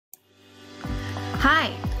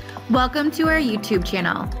Hi, welcome to our YouTube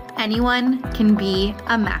channel. Anyone can be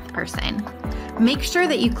a math person. Make sure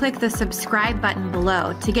that you click the subscribe button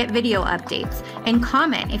below to get video updates and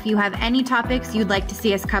comment if you have any topics you'd like to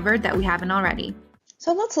see us covered that we haven't already.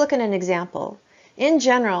 So let's look at an example. In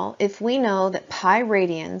general, if we know that pi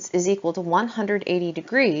radians is equal to 180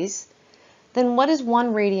 degrees, then what is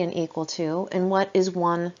 1 radian equal to and what is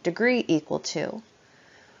 1 degree equal to?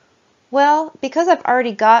 Well, because I've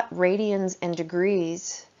already got radians and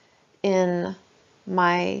degrees in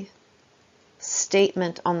my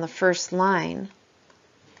statement on the first line,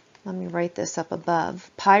 let me write this up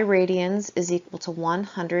above. Pi radians is equal to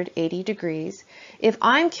 180 degrees. If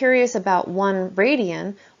I'm curious about 1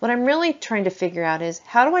 radian, what I'm really trying to figure out is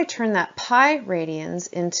how do I turn that pi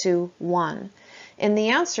radians into 1? And the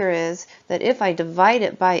answer is that if I divide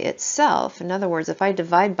it by itself, in other words, if I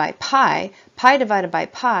divide by pi, pi divided by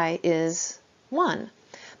pi is 1.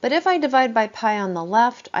 But if I divide by pi on the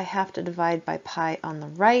left, I have to divide by pi on the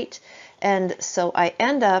right. And so I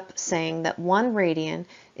end up saying that 1 radian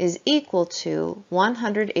is equal to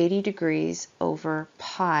 180 degrees over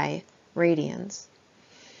pi radians.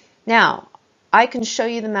 Now, I can show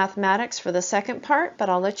you the mathematics for the second part, but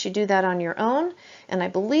I'll let you do that on your own. And I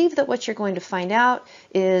believe that what you're going to find out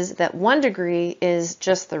is that 1 degree is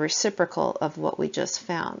just the reciprocal of what we just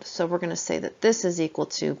found. So we're going to say that this is equal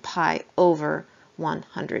to pi over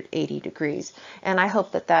 180 degrees. And I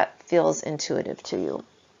hope that that feels intuitive to you.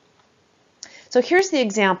 So here's the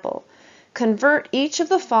example. Convert each of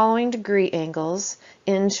the following degree angles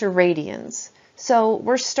into radians. So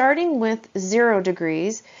we're starting with 0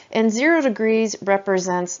 degrees, and 0 degrees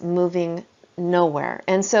represents moving nowhere.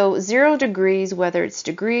 And so 0 degrees, whether it's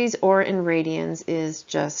degrees or in radians, is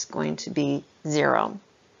just going to be 0.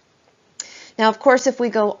 Now, of course, if we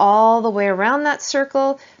go all the way around that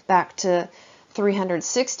circle back to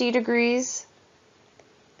 360 degrees,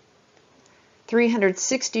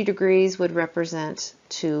 360 degrees would represent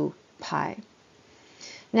 2 pi.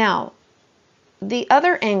 Now, the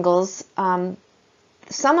other angles,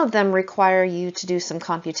 some of them require you to do some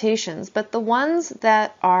computations, but the ones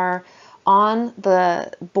that are on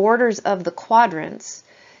the borders of the quadrants,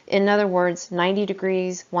 in other words, 90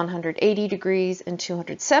 degrees, 180 degrees, and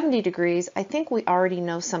 270 degrees, I think we already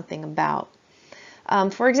know something about.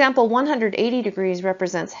 For example, 180 degrees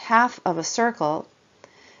represents half of a circle,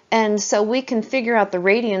 and so we can figure out the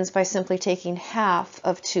radians by simply taking half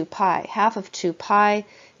of 2 pi. Half of 2 pi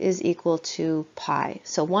is equal to pi.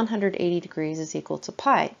 So 180 degrees is equal to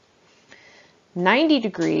pi. 90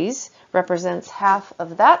 degrees represents half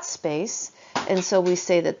of that space, and so we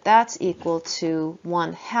say that that's equal to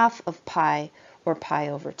 1/2 of pi, or pi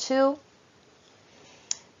over 2.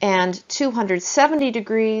 And 270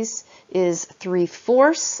 degrees is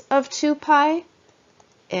 3/4 of 2 pi,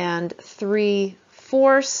 and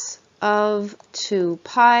 3/4 of 2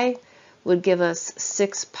 pi would give us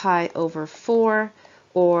 6 pi over 4,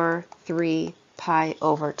 or 3 pi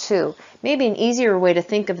over 2. Maybe an easier way to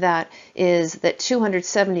think of that is that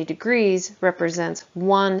 270 degrees represents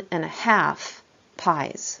 1/2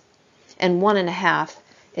 pi's, and 1/2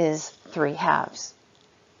 is 3/2.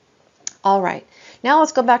 All right, now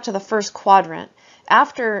let's go back to the first quadrant.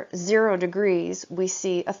 After 0 degrees, we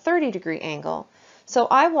see a 30-degree angle. So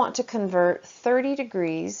I want to convert 30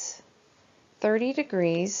 degrees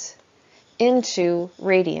into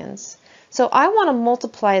radians. So I want to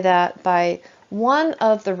multiply that by one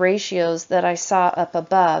of the ratios that I saw up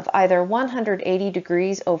above, either 180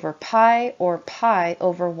 degrees over pi or pi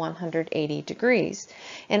over 180 degrees.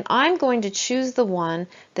 And I'm going to choose the one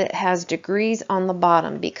that has degrees on the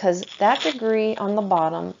bottom, because that degree on the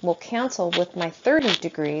bottom will cancel with my 30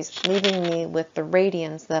 degrees, leaving me with the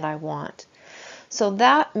radians that I want. So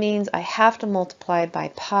that means I have to multiply by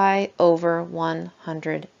pi over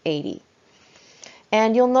 180.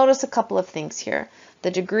 And you'll notice a couple of things here.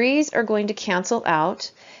 The degrees are going to cancel out,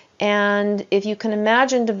 and if you can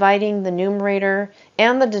imagine dividing the numerator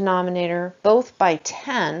and the denominator both by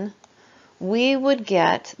 10, we would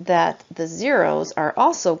get that the zeros are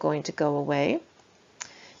also going to go away.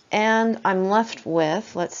 And I'm left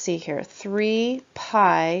with, let's see here, 3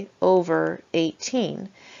 pi over 18.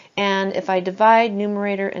 And if I divide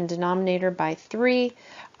numerator and denominator by 3,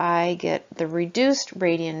 I get the reduced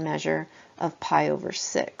radian measure of pi over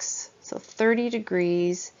 6. So 30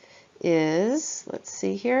 degrees is, let's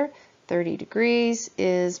see here, 30 degrees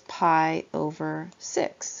is pi over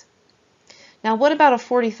 6. Now what about a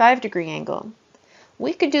 45-degree angle?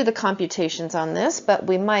 We could do the computations on this, but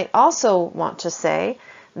we might also want to say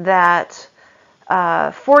that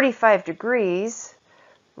 45 degrees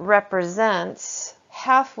represents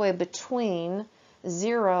halfway between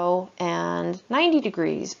 0 and 90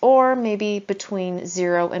 degrees, or maybe between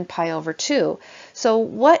 0 and pi over 2. So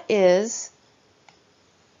what is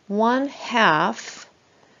 1/2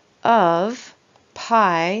 of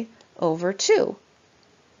pi over 2?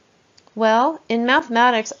 Well, in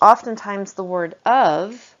mathematics, oftentimes the word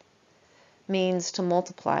of means to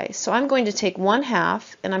multiply. So I'm going to take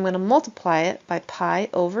 1/2 and I'm going to multiply it by pi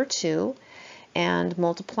over 2, and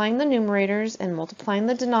multiplying the numerators and multiplying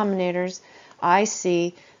the denominators, I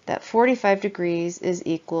see that 45 degrees is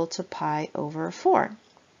equal to pi over 4.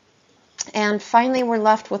 And finally, we're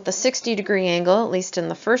left with the 60-degree angle, at least in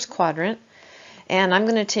the first quadrant. And I'm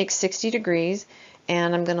going to take 60 degrees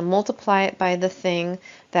and I'm going to multiply it by the thing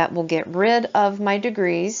that will get rid of my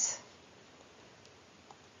degrees.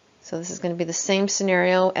 So this is going to be the same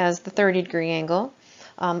scenario as the 30-degree angle.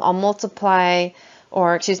 I'll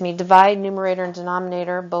divide numerator and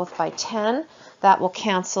denominator both by 10. That will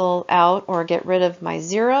cancel out or get rid of my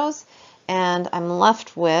zeros. And I'm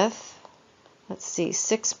left with, let's see,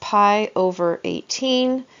 6 pi over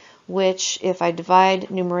 18, which if I divide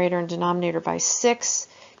numerator and denominator by 6,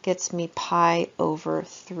 gets me pi over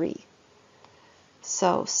 3.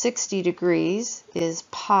 So 60 degrees is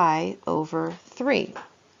pi over 3.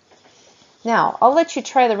 Now, I'll let you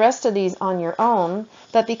try the rest of these on your own,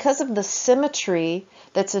 but because of the symmetry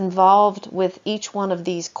that's involved with each one of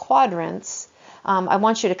these quadrants, I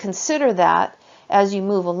want you to consider that as you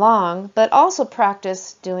move along, but also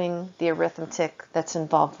practice doing the arithmetic that's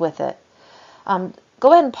involved with it.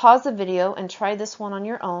 Go ahead and pause the video and try this one on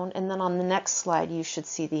your own, and then on the next slide you should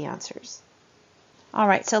see the answers. All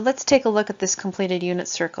right, so let's take a look at this completed unit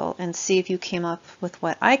circle and see if you came up with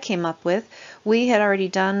what I came up with. We had already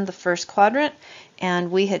done the first quadrant, and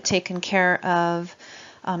we had taken care of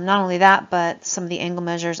not only that, but some of the angle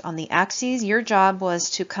measures on the axes. Your job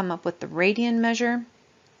was to come up with the radian measure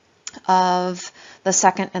of the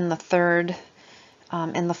second and the third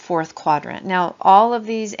and the fourth quadrant. Now, all of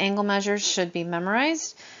these angle measures should be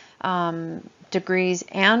memorized, degrees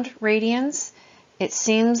and radians. It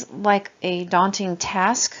seems like a daunting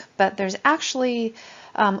task, but there's actually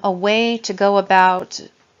a way to go about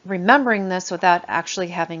remembering this without actually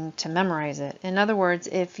having to memorize it. In other words,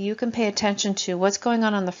 if you can pay attention to what's going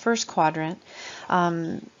on the first quadrant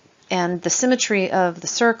and the symmetry of the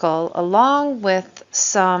circle, along with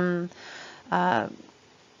some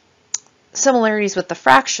similarities with the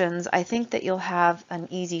fractions, I think that you'll have an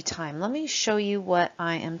easy time. Let me show you what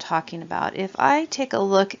I am talking about. If I take a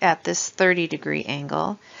look at this 30-degree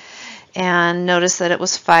angle and notice that it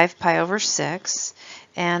was 5 pi over 6,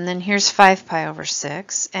 and then here's 5 pi over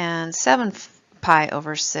 6, and 7 pi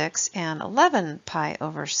over 6, and 11 pi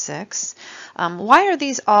over 6. Why are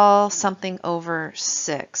these all something over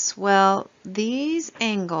 6? Well, these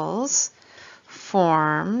angles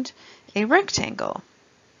formed a rectangle.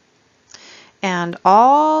 And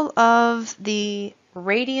all of the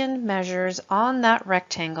radian measures on that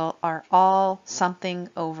rectangle are all something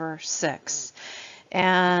over 6.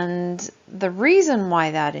 And the reason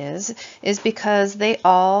why that is because they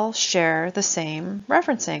all share the same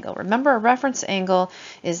reference angle. Remember, a reference angle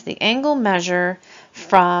is the angle measure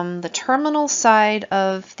from the terminal side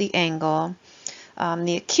of the angle,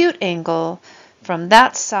 the acute angle from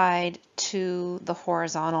that side to the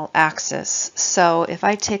horizontal axis. So if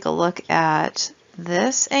I take a look at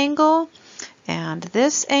this angle, and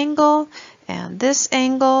this angle, and this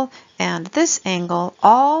angle, and this angle,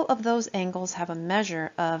 all of those angles have a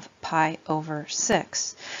measure of pi over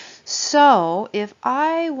 6. So if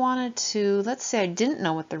I wanted to, let's say I didn't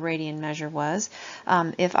know what the radian measure was,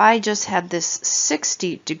 if I just had this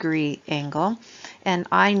 60-degree angle, and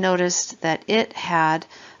I noticed that it had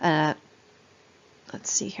a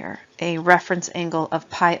reference angle of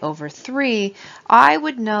pi over 3, I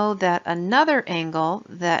would know that another angle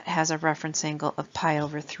that has a reference angle of pi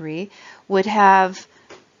over 3 would have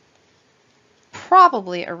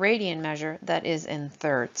probably a radian measure that is in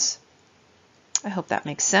thirds. I hope that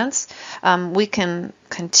makes sense. We can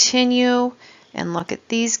continue and look at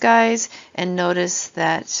these guys and notice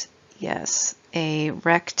that, yes, a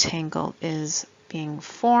rectangle is being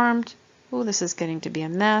formed. Oh, this is getting to be a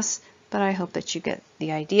mess, but I hope that you get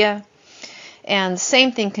the idea. And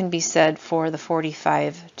same thing can be said for the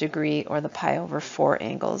 45-degree or the pi over 4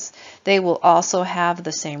 angles. They will also have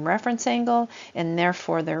the same reference angle, and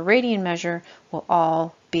therefore their radian measure will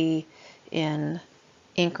all be in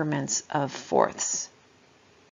increments of fourths.